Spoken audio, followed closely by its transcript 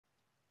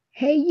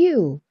Hey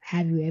you,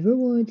 have you ever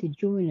wanted to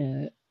join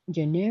a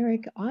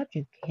generic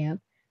object camp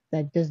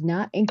that does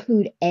not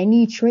include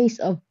any trace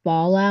of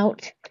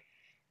Fallout?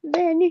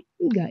 Then you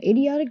got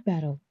Idiotic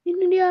Battle.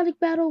 In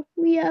Idiotic Battle,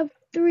 we have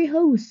three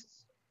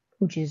hosts,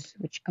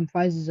 which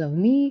comprises of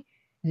me,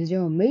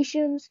 Zero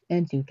Mations,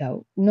 and Two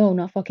Cow. No,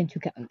 not fucking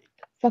Two Cow.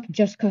 Fucking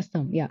Just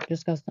Custom. Yeah,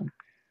 Just Custom.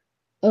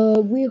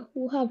 We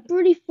will have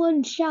pretty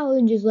fun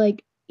challenges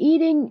like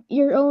eating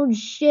your own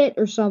shit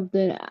or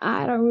something.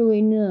 I don't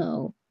really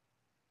know.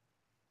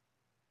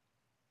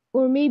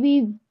 Or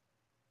maybe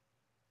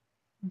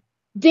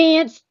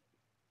dance.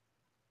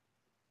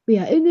 But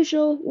yeah, in the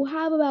show, we'll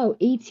have about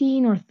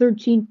 18 or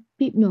 13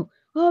 people. No,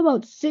 how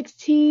about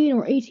 16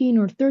 or 18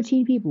 or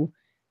 13 people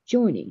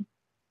joining.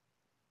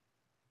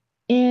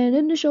 And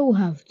in the show, we'll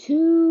have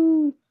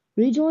two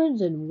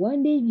rejoins and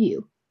one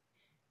debut.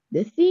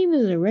 The theme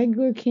is a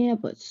regular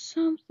camp, but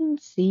something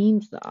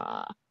seems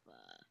off.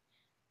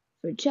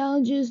 For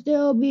challenges,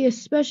 there'll be a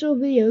special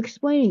video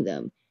explaining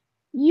them.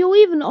 You'll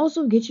even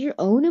also get your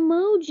own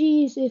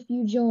emojis if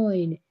you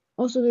join.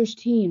 Also, there's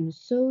teams,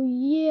 so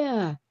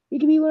yeah, you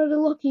can be one of the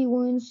lucky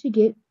ones to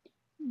get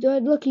the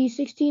lucky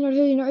 16 or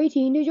 13 or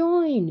 18 to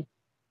join.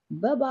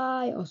 Bye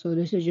bye. Also,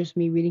 this is just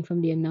me reading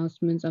from the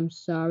announcements. I'm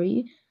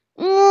sorry.